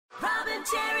and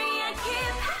Jerry and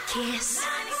Kip. Kiss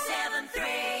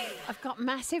 97.3. I've got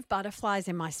massive butterflies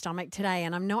in my stomach today,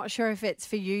 and I'm not sure if it's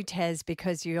for you, Tez,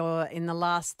 because you're in the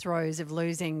last throes of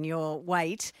losing your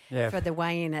weight for the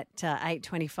weigh-in at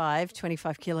 8.25,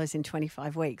 25 kilos in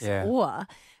 25 weeks, or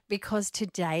because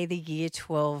today the Year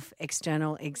 12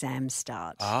 external exams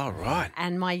start. Oh, right.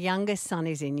 And my youngest son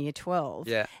is in Year 12.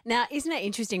 Yeah. Now, isn't it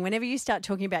interesting? Whenever you start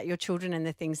talking about your children and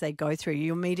the things they go through,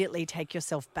 you immediately take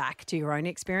yourself back to your own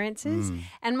experiences.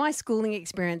 And my schooling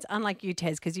experience, unlike you,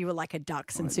 Tez, because you were like a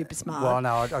dux and super smart. Well,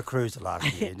 no, I cruised the last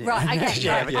year. Right, okay.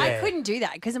 Yeah. I couldn't do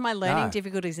that because of my learning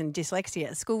difficulties and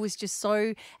dyslexia. School was just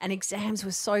so, and exams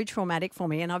were so traumatic for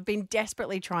me. And I've been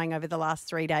desperately trying over the last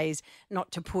 3 days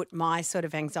not to put my sort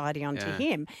of anxiety onto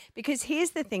him. Because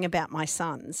here's the thing about my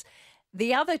sons.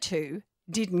 The other two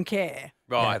didn't care.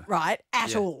 Right,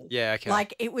 at all. Yeah, okay.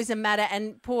 Like it was a matter,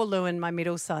 and poor Lewin, my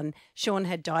middle son, Sean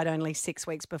had died only 6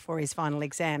 weeks before his final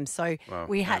exam. So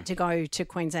we had to go to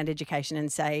Queensland Education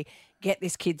and say, get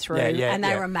this kid through. And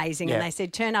they were amazing. And they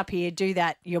said, turn up here, do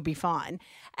that, you'll be fine.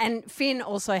 And Finn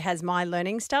also has my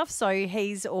learning stuff. So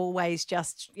he's always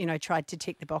just, tried to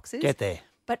tick the boxes. Get there.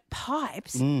 But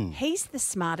Pipes, he's the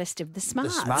smartest of the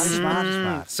smarts.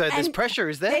 Smart. So there's pressure,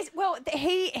 is there?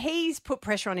 He's put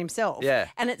pressure on himself. Yeah.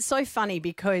 And it's so funny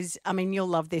because, you'll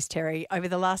love this, Terry. Over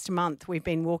the last month, we've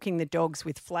been walking the dogs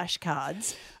with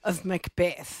flashcards of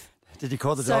Macbeth. Did you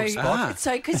call the dog Spot?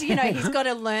 So, because, he's got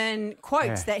to learn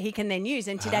quotes that he can then use.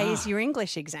 And today is your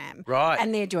English exam. Right.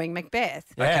 And they're doing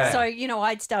Macbeth. Yeah. So,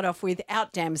 I'd start off with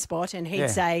out damn Spot and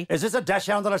he'd say... Is this a dash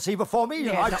hound that I see before me?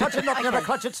 Yeah, I touch it, not going to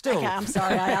clutch it still. Okay, I'm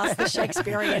sorry. I asked the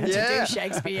Shakespearean to do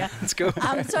Shakespeare. That's cool.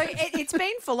 So it's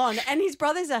been full on. And his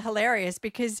brothers are hilarious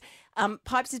because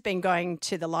Pipes has been going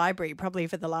to the library probably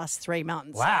for the last 3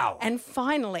 months. Wow. And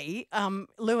finally,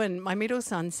 Lewin, my middle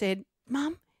son, said,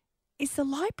 Mum, is the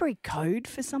library code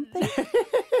for something?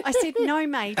 I said, no,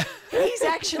 mate. He's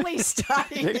actually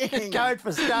studying. Code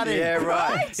for studying. Yeah,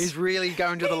 right. Right? He's really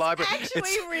going to the library. Actually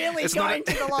really it's going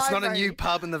to the library. It's not a new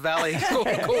pub in the valley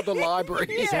called the library.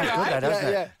 Yeah, Sounds good, right?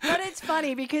 doesn't it? But it's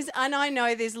funny because, and I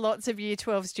know there's lots of Year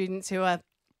 12 students who are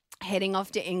heading off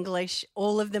to English.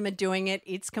 All of them are doing it.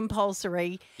 It's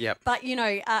compulsory. Yep. But,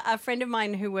 a friend of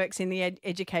mine who works in the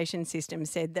education system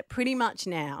said that pretty much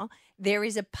now there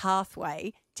is a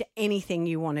pathway to anything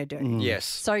you want to do. Yes.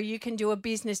 So you can do a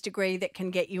business degree that can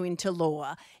get you into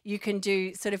law. You can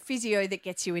do sort of physio that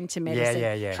gets you into medicine.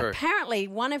 Yeah. True. Apparently,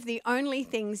 one of the only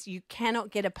things you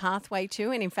cannot get a pathway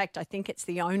to, and in fact, I think it's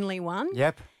the only one,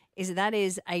 Yep.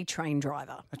 is a train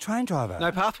driver. A train driver.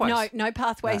 No pathways. No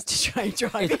pathways to train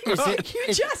driving.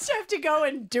 You just have to go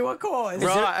and do a course.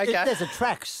 Right, okay. There's a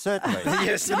track, certainly.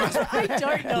 Yes. I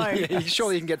don't know. Yeah,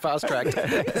 surely you can get fast tracked.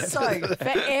 So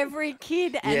for every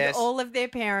kid and Yes. all of their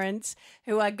parents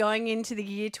who are going into the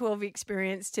Year 12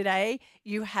 experience today,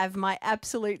 you have my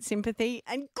absolute sympathy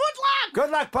and good luck. Good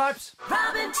luck, Pipes.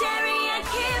 Robin, Jerry and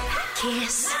Kip.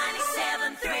 Kiss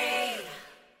 97.3.